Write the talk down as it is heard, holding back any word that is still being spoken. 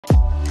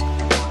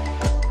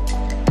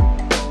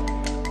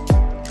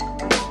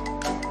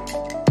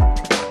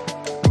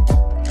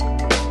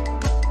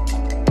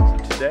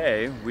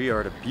Today we are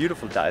at a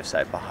beautiful dive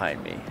site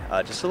behind me.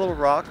 Just a little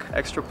rock.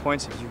 Extra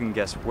points if you can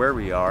guess where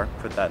we are,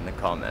 put that in the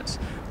comments.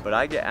 But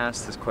I get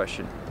asked this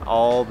question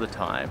all the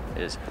time,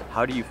 is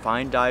how do you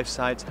find dive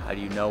sites? How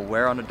do you know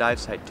where on a dive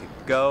site to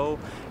go?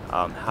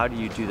 How do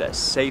you do that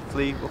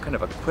safely? What kind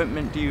of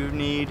equipment do you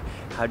need?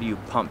 How do you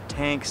pump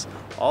tanks?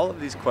 All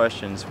of these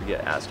questions we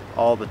get asked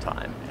all the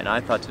time, and I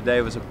thought today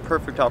was a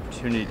perfect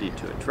opportunity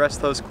to address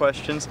those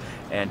questions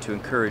and to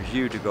encourage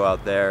you to go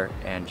out there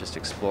and just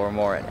explore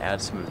more and add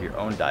some of your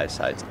own dive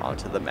sites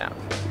onto the map.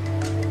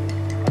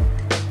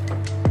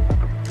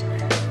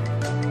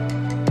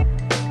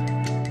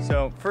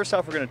 So first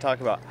off, we're going to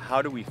talk about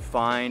how do we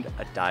find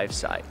a dive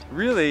site.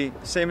 Really,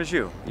 same as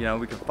you. You know,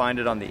 we can find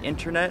it on the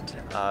internet.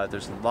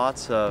 There's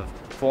lots of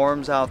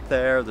forums out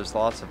there. There's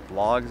lots of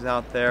blogs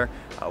out there.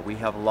 We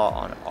have a lot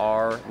on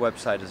our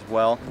website as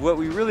well. What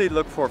we really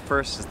look for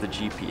first is the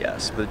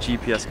GPS, but the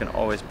GPS can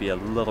always be a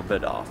little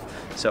bit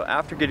off. So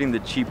after getting the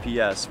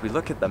GPS, we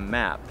look at the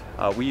map.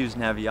 We use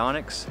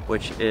Navionics,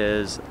 which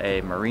is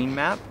a marine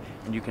map,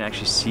 and you can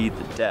actually see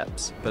the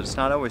depths, but it's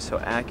not always so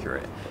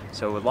accurate.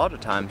 So a lot of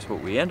times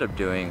what we end up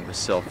doing with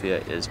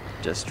Sylphia is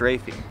just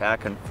strafing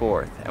back and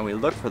forth, and we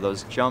look for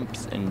those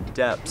jumps in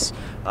depths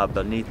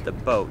beneath the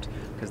boat,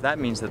 because that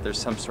means that there's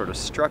some sort of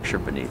structure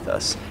beneath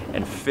us,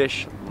 and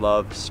fish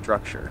love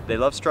structure. They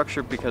love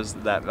structure because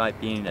that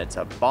might mean it's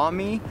a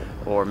bommy,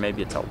 or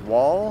maybe it's a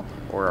wall,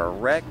 or a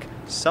wreck,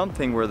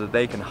 something where that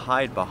they can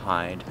hide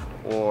behind,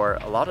 or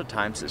a lot of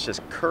times it's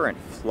just current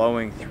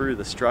flowing through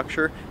the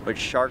structure, which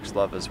sharks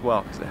love as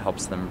well because it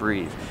helps them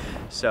breathe.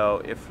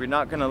 So if we're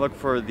not going to look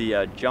for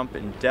the jump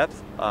in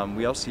depth,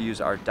 we also use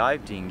our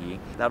dive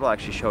dinghy. That'll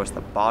actually show us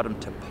the bottom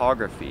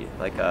topography,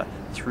 like a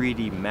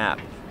 3D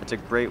map. It's a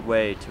great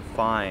way to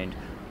find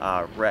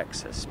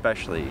wrecks,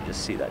 especially to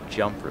see that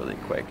jump really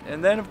quick.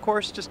 And then of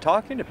course just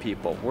talking to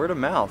people, word of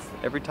mouth.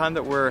 Every time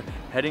that we're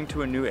heading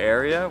to a new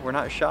area, we're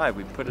not shy.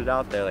 We put it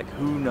out there, like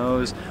who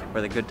knows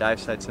where the good dive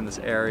sites in this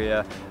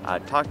area.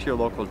 Talk to your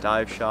local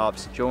dive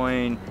shops,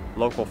 join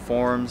local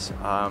forums,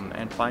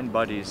 and find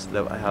buddies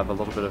that have a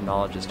little bit of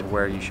knowledge as to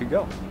where you should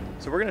go.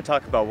 So we're going to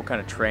talk about what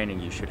kind of training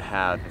you should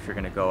have if you're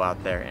going to go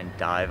out there and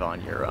dive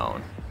on your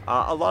own.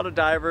 A lot of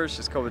divers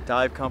just go with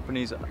dive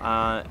companies,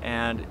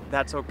 and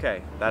that's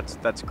okay.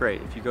 That's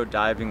great. If you go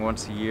diving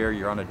once a year,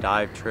 you're on a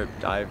dive trip,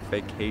 dive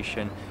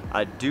vacation,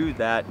 do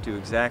that, do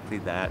exactly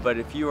that. But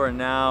if you are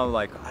now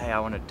like, hey, I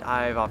want to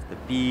dive off the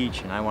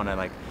beach and I want to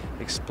like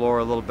explore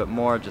a little bit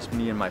more, just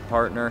me and my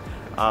partner,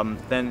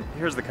 then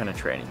here's the kind of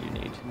training you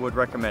need. Would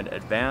recommend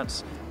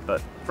advanced,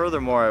 but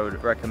furthermore, I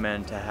would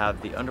recommend to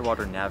have the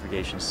underwater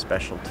navigation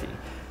specialty.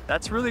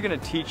 That's really going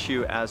to teach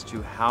you as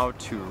to how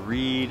to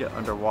read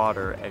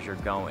underwater as you're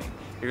going.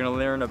 You're going to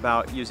learn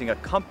about using a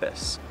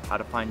compass, how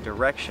to find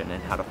direction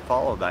and how to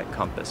follow that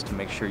compass to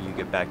make sure you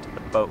get back to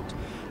the boat.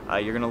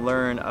 You're going to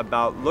learn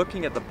about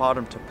looking at the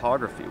bottom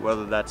topography,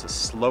 whether that's a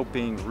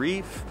sloping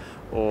reef,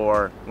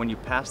 or when you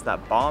pass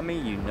that bommy,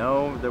 you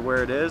know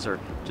where it is, or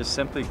just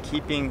simply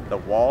keeping the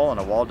wall on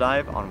a wall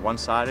dive on one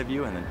side of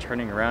you and then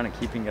turning around and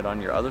keeping it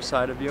on your other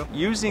side of you.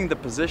 Using the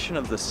position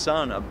of the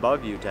sun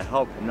above you to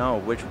help know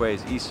which way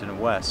is east and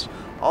west.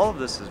 All of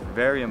this is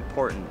very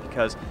important,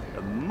 because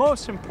the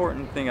most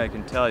important thing I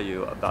can tell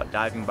you about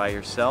diving by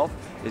yourself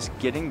is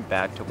getting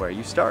back to where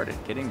you started,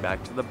 getting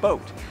back to the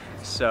boat.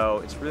 So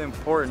it's really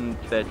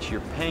important that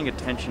you're paying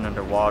attention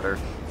underwater,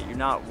 that you're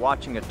not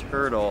watching a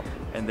turtle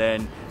and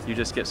then you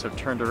just get so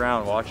turned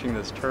around watching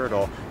this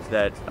turtle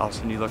that all of a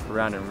sudden you look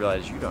around and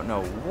realize you don't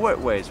know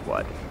what way's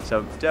what.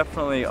 So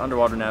definitely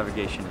underwater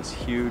navigation is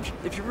huge.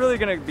 If you're really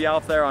going to be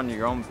out there on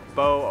your own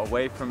boat,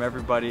 away from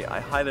everybody, I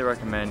highly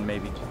recommend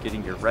maybe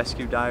getting your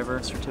rescue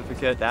diver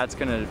certificate. That's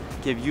going to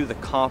give you the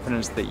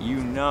confidence that you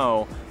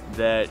know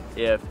that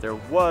if there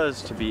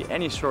was to be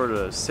any sort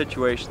of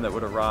situation that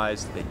would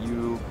arise, that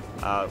you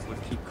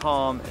would keep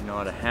calm and know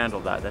how to handle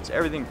that. That's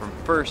everything from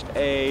first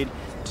aid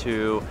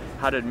to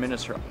how to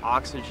administer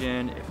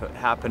oxygen if it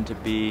happened to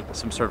be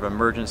some sort of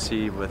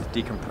emergency with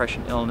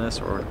decompression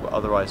illness, or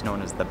otherwise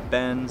known as the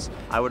bends.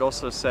 I would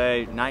also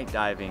say night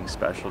diving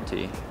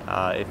specialty.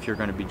 If you're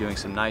going to be doing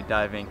some night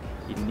diving,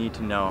 you need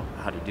to know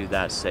how to do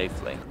that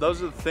safely.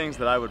 Those are the things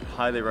that I would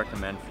highly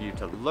recommend for you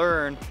to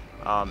learn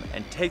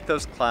and take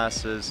those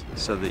classes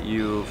so that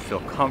you feel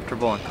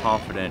comfortable and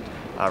confident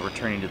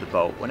returning to the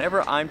boat.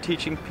 Whenever I'm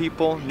teaching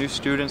people, new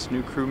students,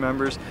 new crew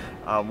members,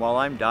 while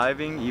I'm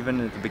diving, even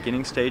at the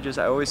beginning stages,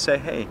 I always say,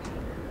 hey,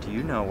 do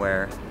you know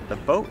where the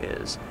boat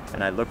is?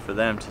 And I look for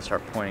them to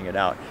start pointing it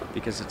out,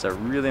 because it's a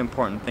really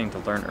important thing to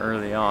learn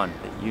early on,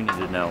 that you need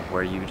to know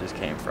where you just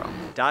came from.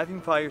 Diving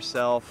by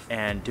yourself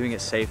and doing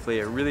it safely,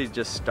 it really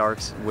just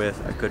starts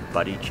with a good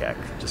buddy check.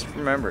 Just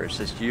remember, it's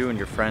just you and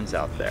your friends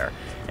out there,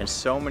 and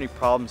so many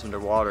problems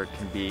underwater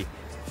can be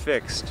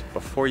fixed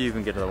before you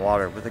even get in the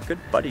water with a good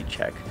buddy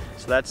check.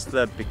 So that's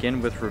the begin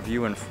with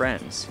review and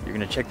friends. You're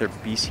going to check their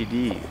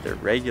BCD, their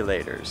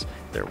regulators,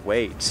 their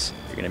weights.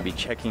 You're going to be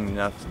checking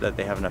enough that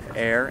they have enough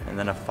air, and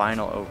then a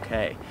final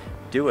okay.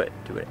 do it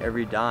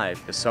every dive,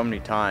 because so many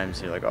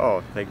times you're like, oh,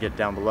 if they get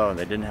down below and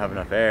they didn't have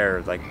enough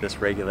air, like this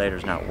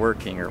regulator's not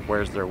working, or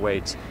where's their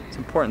weights. It's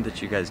important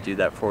that you guys do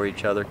that for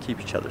each other, keep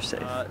each other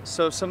safe.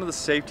 So some of the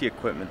safety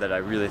equipment that I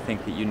really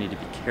think that you need to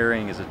be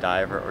carrying as a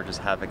diver or just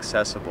have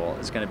accessible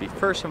is going to be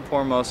first and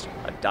foremost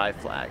a dive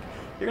flag.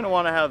 You're going to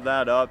want to have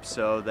that up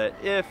so that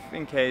if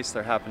in case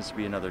there happens to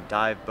be another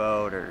dive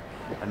boat or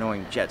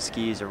annoying jet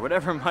skis or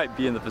whatever might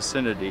be in the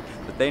vicinity,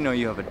 that they know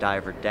you have a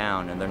diver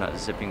down and they're not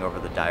zipping over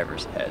the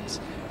divers' heads.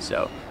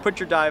 So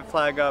put your dive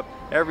flag up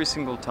every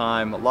single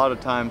time. A lot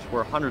of times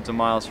we're hundreds of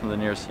miles from the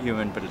nearest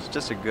human, but it's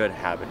just a good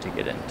habit to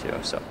get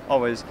into. So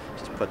always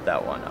just put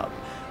that one up.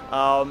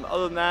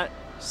 Other than that,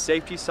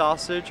 safety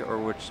sausage, or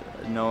which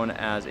known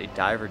as a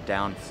diver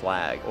down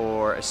flag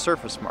or a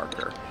surface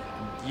marker.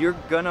 You're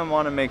gonna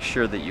want to make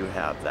sure that you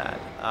have that.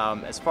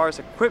 As far as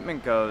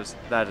equipment goes,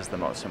 that is the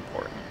most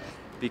important,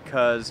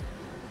 because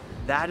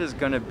that is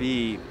gonna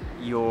be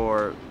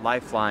your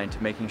lifeline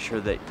to making sure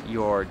that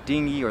your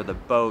dinghy or the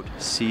boat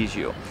sees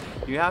you.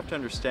 You have to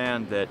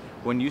understand that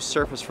when you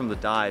surface from the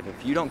dive,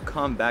 if you don't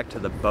come back to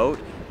the boat,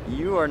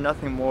 you are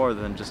nothing more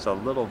than just a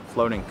little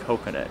floating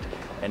coconut,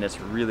 and it's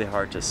really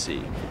hard to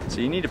see.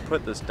 So you need to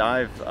put this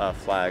dive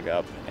flag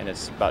up, and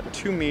it's about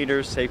 2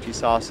 meters safety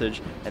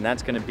sausage, and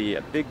that's going to be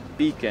a big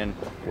beacon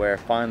where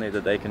finally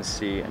that they can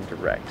see and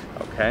direct,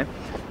 okay?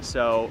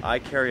 So I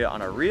carry it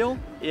on a reel.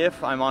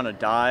 If I'm on a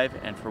dive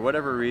and for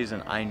whatever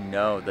reason I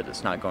know that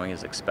it's not going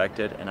as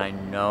expected and I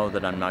know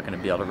that I'm not going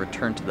to be able to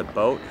return to the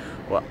boat,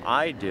 what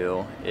I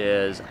do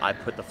is I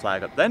put the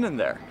flag up then and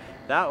there.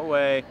 That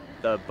way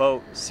the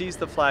boat sees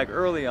the flag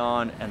early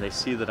on and they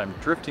see that I'm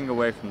drifting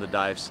away from the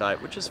dive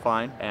site, which is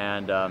fine,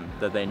 and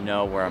that they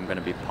know where I'm going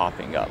to be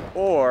popping up.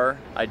 Or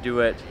I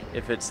do it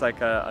if it's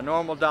like a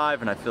normal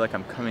dive and I feel like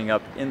I'm coming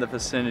up in the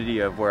vicinity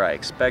of where I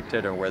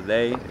expected or where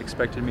they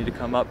expected me to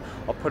come up,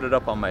 I'll put it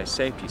up on my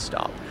safety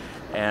stop.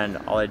 And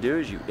all I do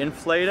is you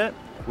inflate it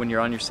when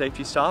you're on your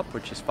safety stop,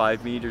 which is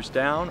 5 meters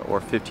down or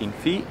 15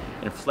 feet,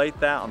 inflate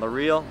that on the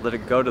reel, let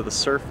it go to the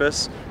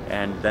surface,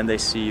 and then they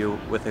see you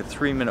with a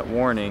 3-minute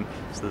warning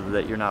so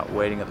that you're not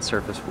waiting at the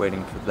surface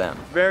waiting for them.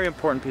 Very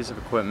important piece of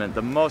equipment.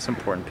 The most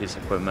important piece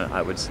of equipment,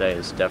 I would say,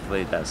 is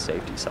definitely that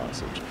safety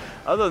sausage.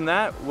 Other than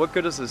that, what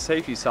good is a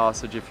safety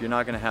sausage if you're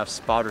not going to have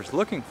spotters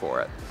looking for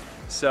it?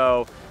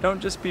 So don't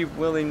just be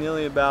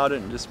willy-nilly about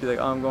it and just be like,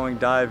 oh, I'm going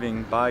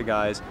diving, bye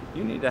guys.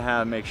 You need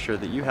to make sure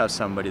that you have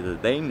somebody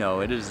that they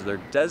know it is their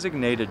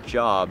designated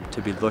job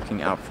to be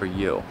looking out for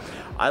you.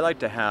 I like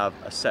to have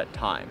a set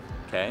time,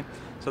 okay?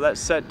 So that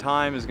set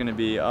time is gonna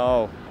be,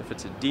 oh, if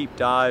it's a deep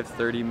dive,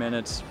 30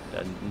 minutes,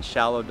 a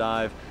shallow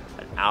dive,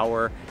 an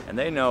hour, and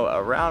they know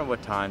around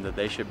what time that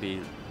they should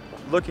be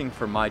looking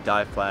for my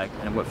dive flag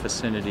and what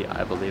vicinity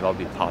I believe I'll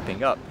be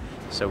popping up.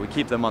 So we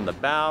keep them on the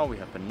bow, we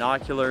have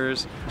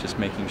binoculars, just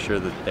making sure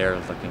that they're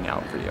looking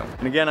out for you.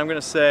 And again, I'm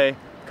gonna say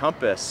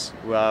compass.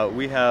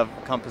 We have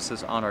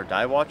compasses on our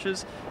dive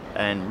watches,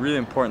 and really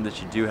important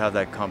that you do have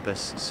that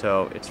compass,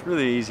 so it's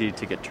really easy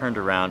to get turned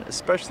around,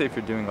 especially if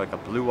you're doing like a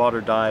blue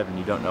water dive and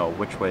you don't know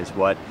which way is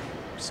what.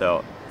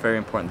 So very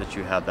important that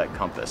you have that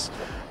compass.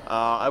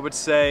 I would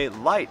say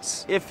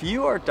lights. If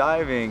you are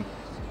diving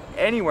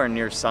anywhere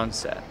near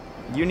sunset,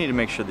 you need to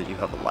make sure that you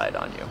have a light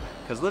on you.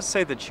 Because let's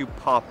say that you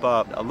pop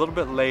up a little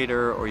bit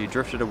later or you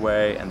drifted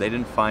away and they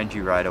didn't find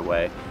you right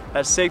away.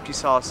 That safety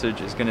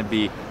sausage is going to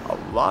be a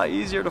lot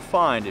easier to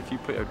find if you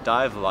put your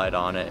dive light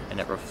on it and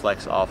it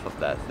reflects off of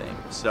that thing.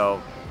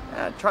 So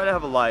try to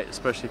have a light,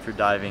 especially if you're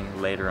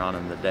diving later on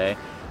in the day.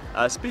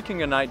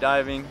 Speaking of night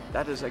diving,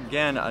 that is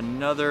again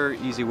another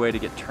easy way to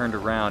get turned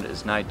around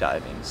is night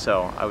diving.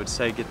 So I would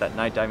say get that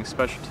night diving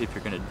specialty if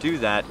you're going to do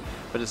that.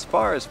 But as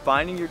far as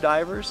finding your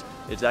divers,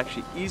 it's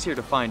actually easier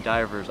to find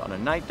divers on a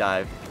night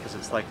dive because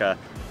it's like a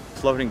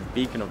floating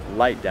beacon of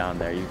light down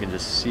there. You can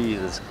just see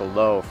this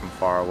glow from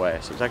far away.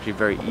 So it's actually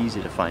very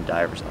easy to find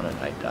divers on a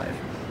night dive.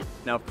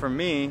 Now for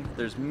me,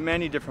 there's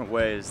many different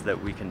ways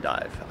that we can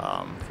dive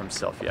from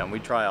Sylphia, and we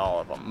try all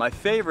of them. My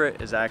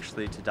favorite is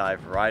actually to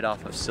dive right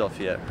off of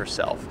Sylphia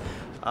herself.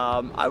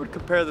 I would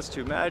compare this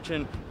to,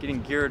 imagine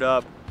getting geared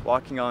up,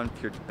 walking on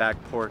your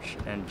back porch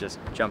and just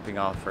jumping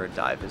off for a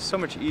dive. It's so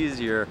much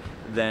easier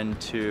than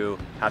to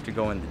have to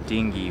go in the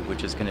dinghy,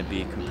 which is going to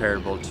be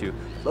comparable to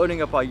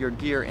loading up all your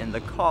gear in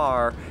the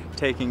car,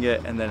 taking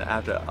it, and then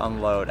have to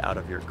unload out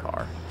of your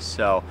car.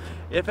 So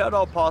if at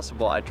all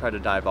possible, I try to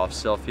dive off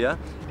Sylphia.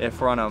 If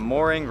we're on a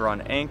mooring or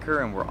on anchor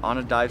and we're on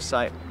a dive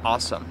site,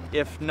 awesome.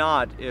 If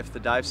not, if the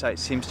dive site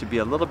seems to be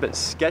a little bit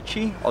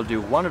sketchy, I'll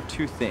do one of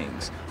two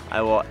things.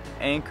 I will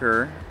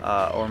anchor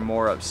or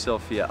moor up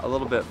Sylphia a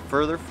little bit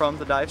further from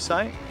the dive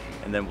site,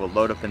 and then we'll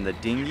load up in the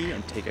dinghy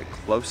and take it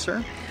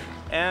closer.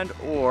 And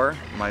or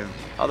my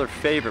other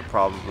favorite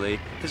probably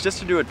is just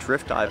to do a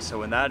drift dive.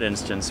 So in that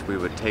instance, we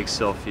would take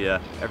Sylphia,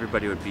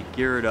 everybody would be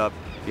geared up,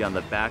 be on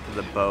the back of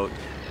the boat,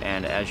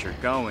 and as you're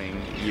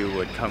going, you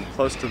would come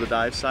close to the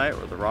dive site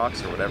or the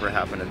rocks or whatever it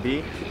happened to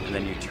be, and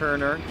then you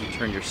turn her, you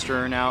turn your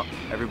stern out,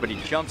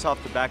 everybody jumps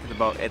off the back of the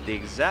boat at the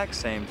exact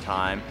same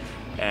time,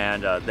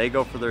 and they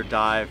go for their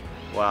dive.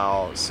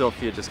 while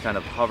Sylphia just kind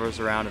of hovers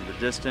around in the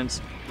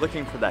distance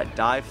looking for that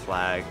dive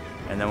flag.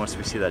 And then once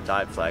we see that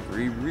dive flag,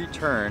 we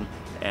return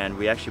and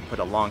we actually put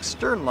a long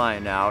stern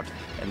line out,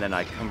 and then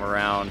I come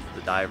around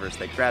the divers,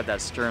 they grab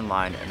that stern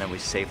line, and then we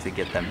safely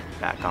get them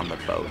back on the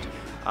boat.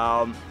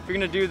 If you're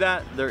gonna do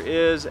that, there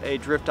is a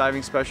drift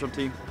diving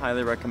specialty.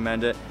 Highly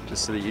recommend it,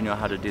 just so that you know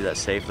how to do that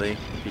safely,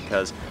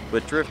 because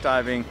with drift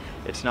diving,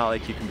 it's not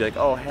like you can be like,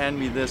 oh, hand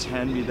me this,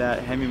 hand me that,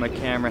 hand me my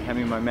camera, hand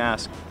me my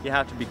mask. You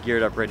have to be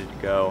geared up, ready to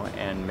go,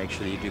 and make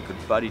sure that you do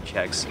good buddy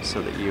checks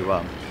so that you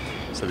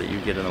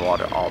get in the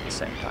water all at the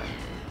same time.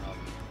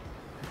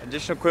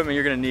 Additional equipment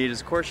you're going to need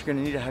is, of course, you're going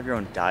to need to have your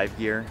own dive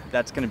gear.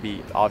 That's going to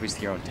be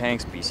obviously your own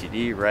tanks,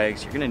 BCD,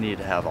 regs. You're going to need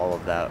to have all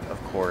of that,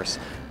 of course.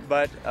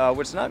 But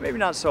what's maybe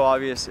not so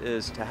obvious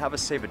is to have a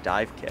Save a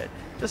Dive kit.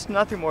 Just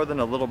nothing more than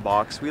a little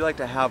box. We like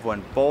to have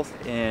one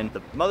both in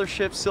the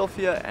mothership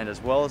Sylphia and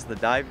as well as the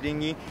dive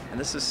dinghy. And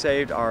this has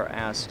saved our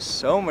ass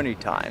so many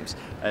times.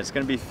 And it's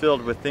going to be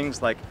filled with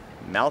things like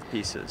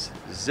mouthpieces,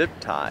 zip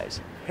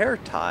ties, hair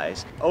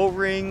ties,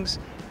 O-rings,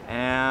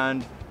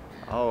 and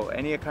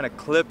any kind of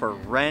clip or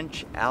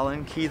wrench,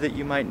 Allen key that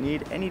you might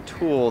need, any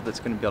tool that's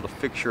going to be able to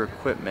fix your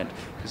equipment.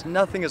 Because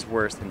nothing is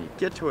worse than you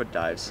get to a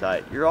dive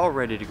site, you're all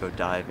ready to go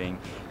diving,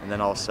 and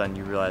then all of a sudden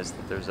you realize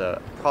that there's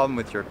a problem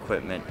with your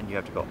equipment and you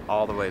have to go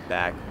all the way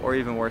back, or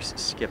even worse,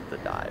 skip the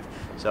dive.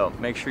 So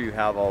make sure you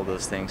have all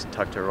those things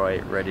tucked away,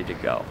 ready to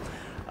go.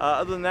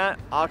 Other than that,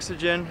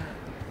 oxygen,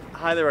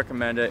 highly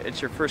recommend it. It's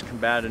your first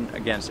combatant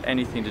against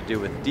anything to do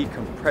with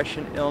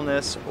decompression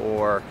illness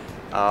or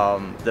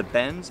the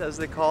bends, as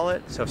they call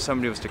it. So if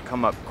somebody was to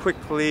come up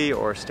quickly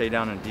or stay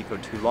down in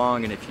deco too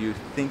long, and if you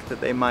think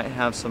that they might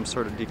have some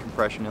sort of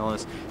decompression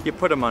illness, you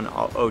put them on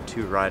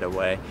O2 right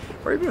away.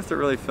 Or even if they're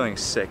really feeling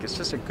sick, it's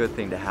just a good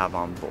thing to have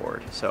on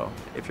board. So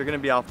if you're going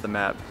to be off the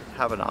map,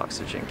 have an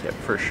oxygen kit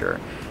for sure.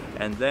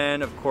 And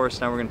then, of course,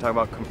 now we're going to talk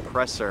about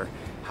compressor.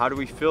 How do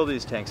we fill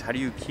these tanks? How do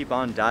you keep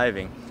on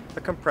diving?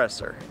 A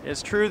compressor.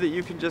 It's true that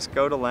you can just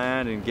go to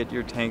land and get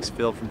your tanks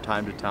filled from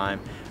time to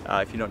time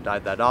if you don't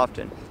dive that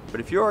often. But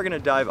if you are going to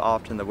dive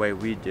often the way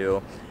we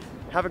do,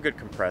 have a good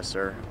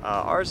compressor.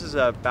 Ours is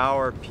a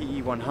Bauer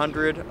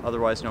PE100,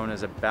 otherwise known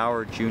as a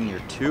Bauer Junior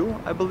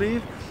 2, I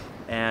believe.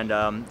 And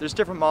there's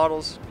different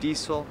models,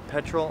 diesel,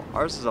 petrol.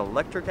 Ours is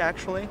electric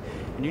actually,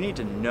 and you need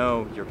to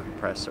know your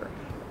compressor,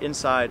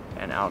 inside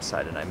and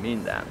outside, and I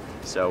mean that.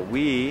 So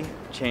we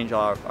change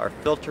our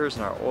filters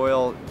and our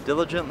oil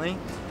diligently.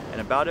 And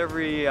about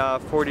every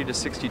 40 to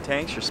 60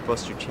 tanks, you're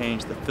supposed to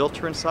change the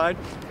filter inside.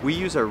 We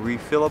use a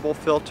refillable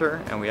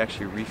filter, and we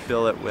actually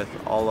refill it with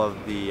all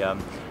of the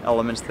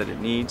elements that it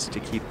needs to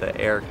keep the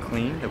air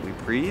clean that we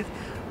breathe.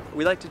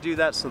 We like to do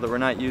that so that we're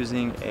not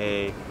using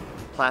a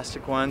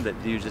plastic one that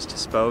you just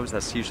dispose.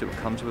 That's usually what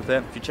comes with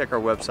it. If you check our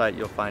website,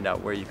 you'll find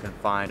out where you can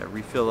find a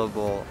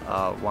refillable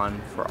one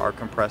for our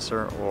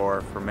compressor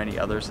or for many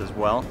others as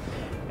well.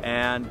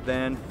 And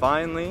then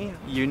finally,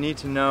 you need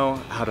to know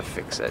how to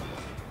fix it.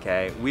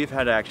 Okay, we've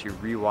had to actually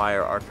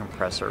rewire our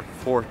compressor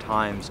 4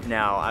 times.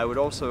 Now, I would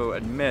also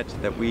admit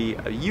that we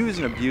use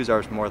and abuse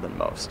ours more than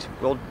most.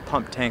 We'll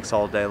pump tanks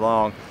all day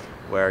long,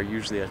 where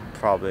usually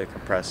probably a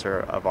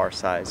compressor of our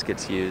size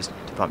gets used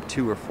to pump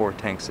 2 or 4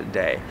 tanks a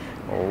day,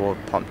 or we'll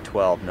pump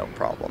 12, no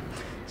problem.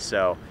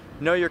 So,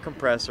 know your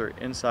compressor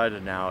inside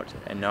and out,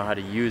 and know how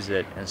to use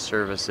it and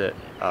service it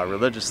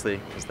religiously,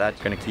 because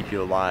that's going to keep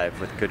you alive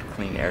with good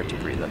clean air to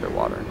breathe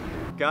underwater.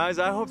 Guys,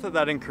 I hope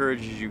that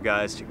encourages you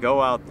guys to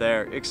go out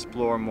there,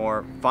 explore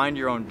more, find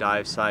your own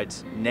dive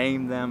sites,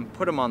 name them,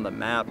 put them on the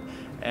map,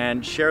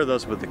 and share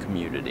those with the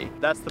community.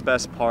 That's the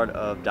best part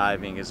of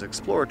diving, is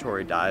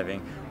exploratory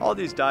diving. All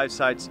these dive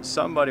sites,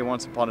 somebody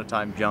once upon a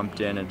time jumped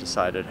in and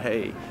decided,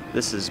 hey,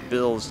 this is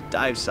Bill's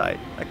dive site.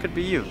 That could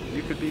be you.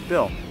 You could be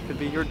Bill. It could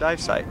be your dive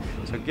site.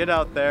 So get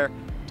out there,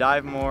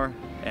 dive more,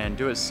 and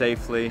do it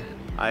safely.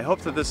 I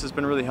hope that this has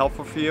been really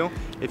helpful for you.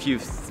 If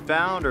you've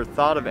found or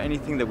thought of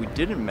anything that we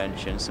didn't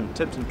mention, some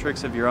tips and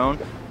tricks of your own,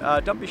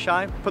 don't be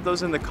shy, put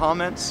those in the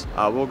comments.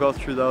 We'll go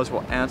through those,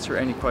 we'll answer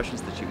any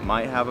questions that you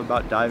might have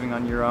about diving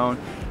on your own.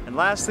 And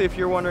lastly, if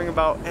you're wondering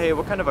about, hey,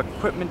 what kind of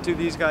equipment do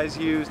these guys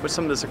use? What's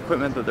some of this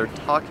equipment that they're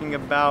talking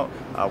about?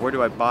 Where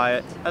do I buy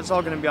it? That's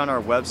all gonna be on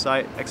our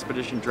website,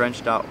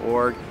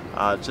 expeditiondrenched.org.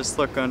 Just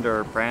look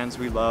under brands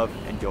we love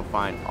and you'll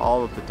find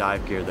all of the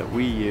dive gear that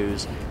we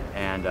use.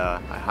 And I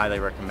highly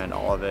recommend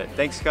all of it.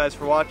 Thanks guys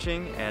for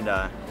watching, and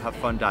have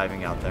fun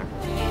diving out there.